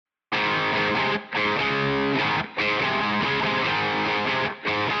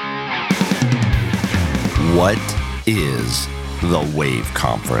What is the Wave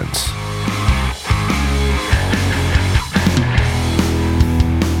Conference?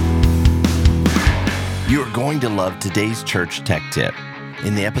 You are going to love today's church tech tip.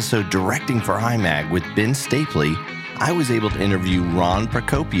 In the episode Directing for IMAG with Ben Stapley, I was able to interview Ron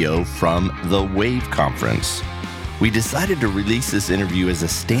Procopio from the Wave Conference. We decided to release this interview as a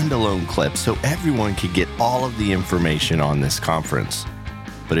standalone clip so everyone could get all of the information on this conference.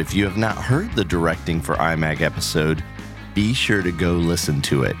 But if you have not heard the Directing for IMAG episode, be sure to go listen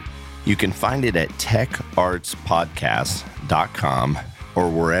to it. You can find it at techartspodcast.com or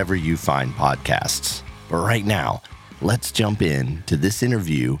wherever you find podcasts. But right now, let's jump in to this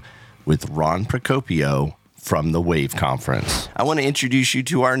interview with Ron Procopio from the Wave Conference. I want to introduce you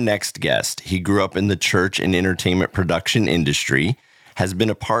to our next guest. He grew up in the church and entertainment production industry, has been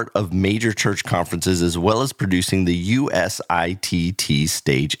a part of major church conferences, as well as producing the USITT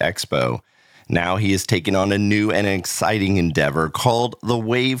Stage Expo. Now he is taking on a new and exciting endeavor called the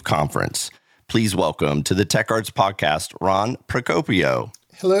Wave Conference. Please welcome to the Tech Arts Podcast, Ron Procopio.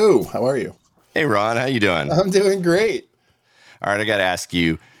 Hello, how are you? Hey, Ron, how you doing? I'm doing great. All right, I got to ask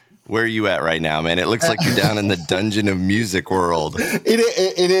you, where are you at right now, man? It looks like you're down in the Dungeon of Music world.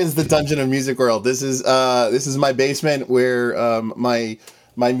 It is the Dungeon of Music world. This is my basement where my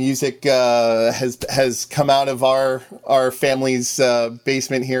music has come out of our family's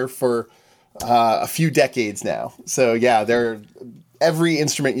basement here for a few decades now. So yeah, every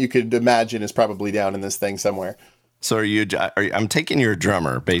instrument you could imagine is probably down in this thing somewhere. So I'm taking you're a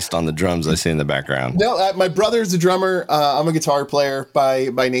drummer based on the drums I see in the background. No, my brother's a drummer. I'm a guitar player by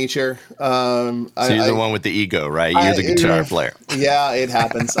nature. So you're the one with the ego, right? You're the guitar player. Yeah, it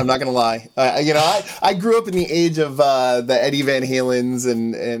happens. I'm not going to lie. I grew up in the age of the Eddie Van Halens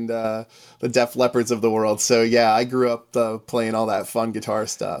and the Def Leppards of the world. So yeah, I grew up playing all that fun guitar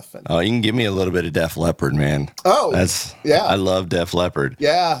stuff. Oh, you can give me a little bit of Def Leppard, man. Oh, yeah. I love Def Leppard.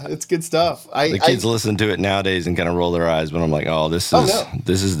 Yeah, it's good stuff. The kids listen to it nowadays and kind of roll their eyes, but I'm like, this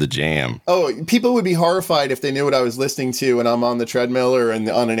is the jam. Oh, people would be horrified if they knew what I was listening to when I'm on the treadmill or on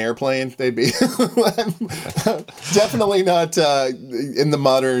an airplane. They'd be definitely not in the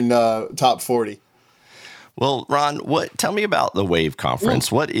modern top 40. Well, Ron, tell me about the Wave Conference.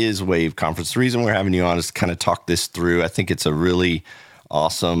 What is Wave Conference? The reason we're having you on is to kind of talk this through. I think it's a really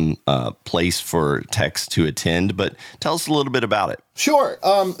awesome place for techs to attend, but tell us a little bit about it. Sure.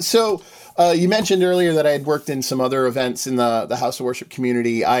 So you mentioned earlier that I had worked in some other events in the House of Worship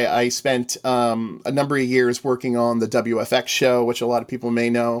community. I spent a number of years working on the WFX show, which a lot of people may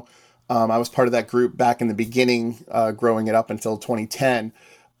know. I was part of that group back in the beginning, growing it up until 2010.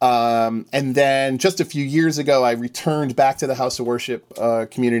 And then just a few years ago, I returned back to the House of Worship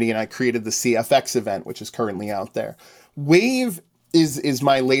community and I created the CFX event, which is currently out there. Wave is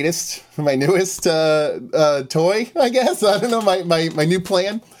my newest toy, I guess. I don't know, my new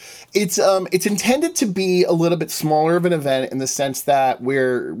plan. It's intended to be a little bit smaller of an event in the sense that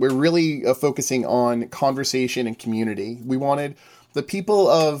we're really focusing on conversation and community. We wanted the people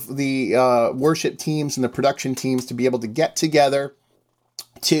of the worship teams and the production teams to be able to get together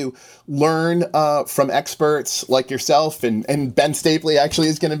to learn from experts like yourself, and Ben Stapley actually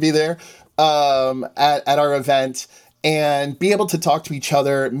is going to be there at our event, and be able to talk to each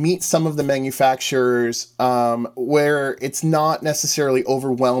other, meet some of the manufacturers where it's not necessarily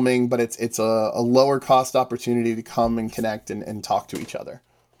overwhelming, but it's a lower cost opportunity to come and connect and talk to each other.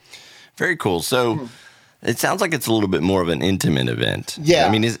 Very cool. So it sounds like it's a little bit more of an intimate event. Yeah.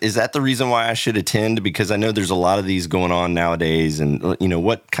 I mean, is that the reason why I should attend? Because I know there's a lot of these going on nowadays, and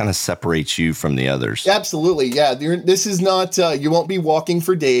what kind of separates you from the others? Absolutely. Yeah. This is not, you won't be walking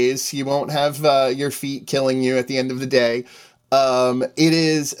for days. You won't have your feet killing you at the end of the day. It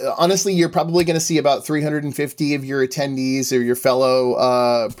is, honestly, you're probably going to see about 350 of your attendees or your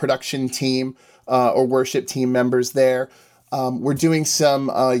fellow production team or worship team members there. We're doing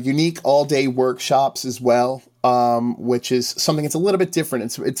some unique all-day workshops as well, which is something that's a little bit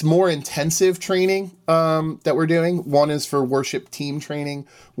different. It's more intensive training that we're doing. One is for worship team training,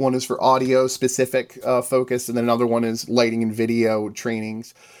 one is for audio specific focus, and then another one is lighting and video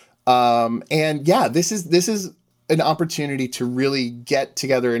trainings. And yeah, this is an opportunity to really get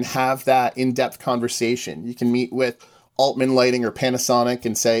together and have that in-depth conversation. You can meet with Altman Lighting or Panasonic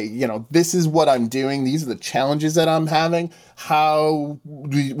and say, this is what I'm doing. These are the challenges that I'm having. How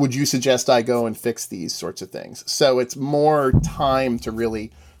would you suggest I go and fix these sorts of things? So it's more time to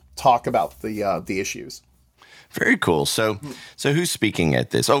really talk about the issues. Very cool. So who's speaking at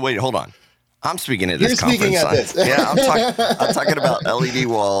this? Oh, wait, hold on. I'm speaking at this conference. You're speaking at this. Yeah, I'm talking about LED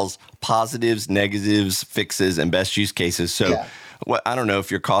walls, positives, negatives, fixes, and best use cases. So what, I don't know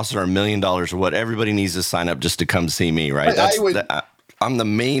if your costs are $1 million or what. Everybody needs to sign up just to come see me, right? I'm the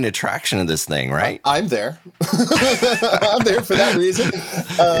main attraction of this thing, right? I'm there. I'm there for that reason.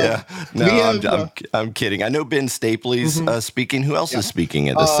 I'm kidding. I know Ben Stapley's speaking. Who else is speaking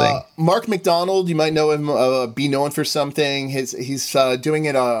at this thing? Mark McDonald, you might know him, be known for something. He's doing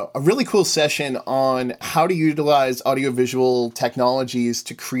a really cool session on how to utilize audiovisual technologies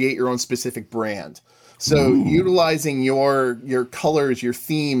to create your own specific brand. So utilizing your colors, your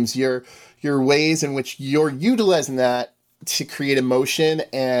themes, your ways in which you're utilizing that to create emotion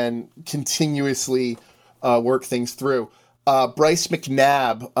and continuously work things through. Bryce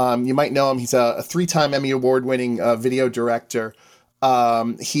McNabb, you might know him. He's a 3-time Emmy Award-winning video director.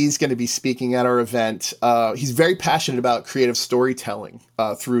 He's going to be speaking at our event. He's very passionate about creative storytelling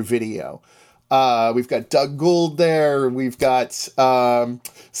through video. We've got Doug Gould there. We've got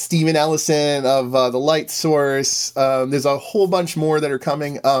Steven Ellison of The Light Source. There's a whole bunch more that are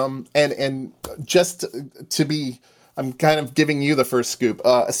coming. And just to be... I'm kind of giving you the first scoop.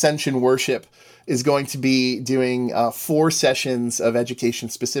 Ascension Worship is going to be doing 4 sessions of education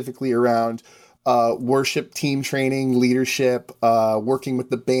specifically around worship team training, leadership, working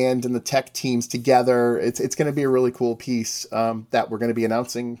with the band and the tech teams together. It's going to be a really cool piece that we're going to be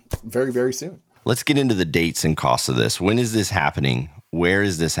announcing very, very soon. Let's get into the dates and costs of this. When is this happening? Where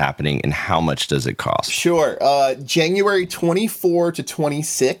is this happening? And how much does it cost? Sure. January 24 to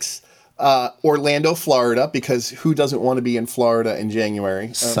 26. Orlando, Florida, because who doesn't want to be in Florida in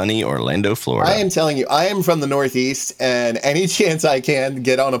January? Sunny Orlando, Florida. I am telling you, I am from the Northeast, and any chance I can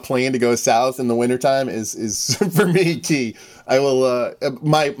get on a plane to go south in the wintertime is for me key. I will.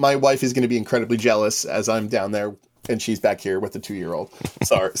 My wife is going to be incredibly jealous as I'm down there and she's back here with the 2-year-old.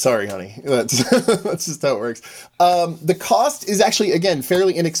 Sorry, honey. That's just how it works. The cost is actually, again,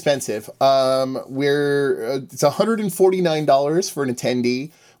 fairly inexpensive. It's $149 for an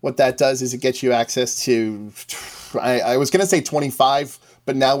attendee. What that does is it gets you access to, I was going to say 25,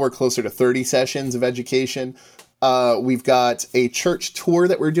 but now we're closer to 30 sessions of education. We've got a church tour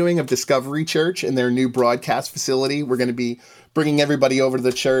that we're doing of Discovery Church and their new broadcast facility. We're going to be bringing everybody over to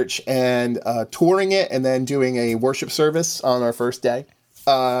the church and touring it and then doing a worship service on our first day.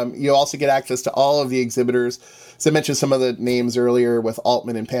 You'll also get access to all of the exhibitors. So I mentioned some of the names earlier with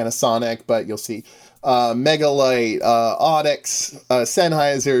Altman and Panasonic, but you'll see Megalite, Audix,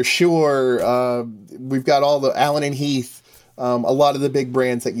 Sennheiser, Shure. We've got all the Allen and Heath. A lot of the big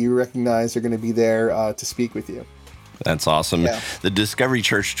brands that you recognize are going to be there to speak with you. That's awesome. Yeah. The Discovery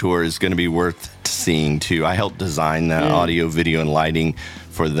Church Tour is going to be worth seeing too. I helped design the audio, video, and lighting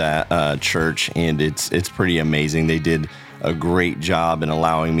for that church, and it's pretty amazing. They did a great job in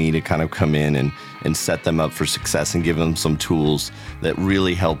allowing me to kind of come in and set them up for success and give them some tools that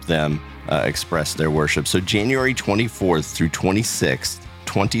really help them express their worship. So January 24th through 26th,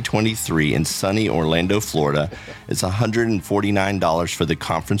 2023 in sunny Orlando, Florida. It's $149 for the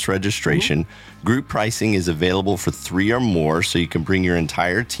conference registration. Group pricing is available for 3 or more, so you can bring your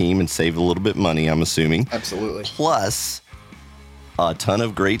entire team and save a little bit money, I'm assuming. Absolutely. Plus a ton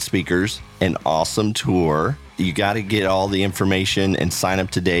of great speakers, an awesome tour. You got to get all the information and sign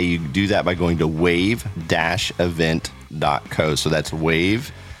up today. You do that by going to wave-event.co. So that's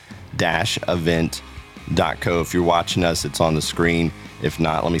wave-event.co. If you're watching us, it's on the screen. If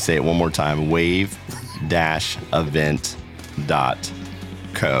not, let me say it one more time,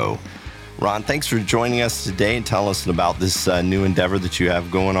 wave-event.co. Ron, thanks for joining us today and telling us about this new endeavor that you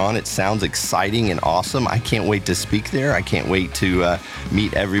have going on. It sounds exciting and awesome. I can't wait to speak there. I can't wait to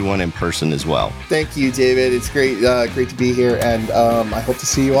meet everyone in person as well. Thank you, David. It's great to be here, and I hope to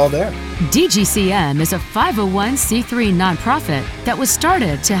see you all there. DGCM is a 501c3 nonprofit that was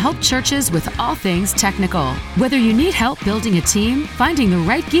started to help churches with all things technical. Whether you need help building a team, finding the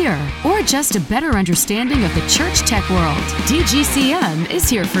right gear, or just a better understanding of the church tech world, DGCM is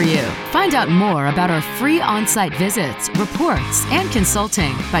here for you. Find out more about our free on-site visits, reports, and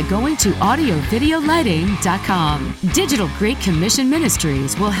consulting by going to audiovideolighting.com. Digital Great Commission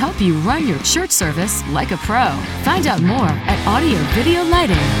Ministries will help you run your church service like a pro. Find out more at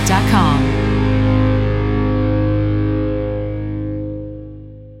audiovideolighting.com.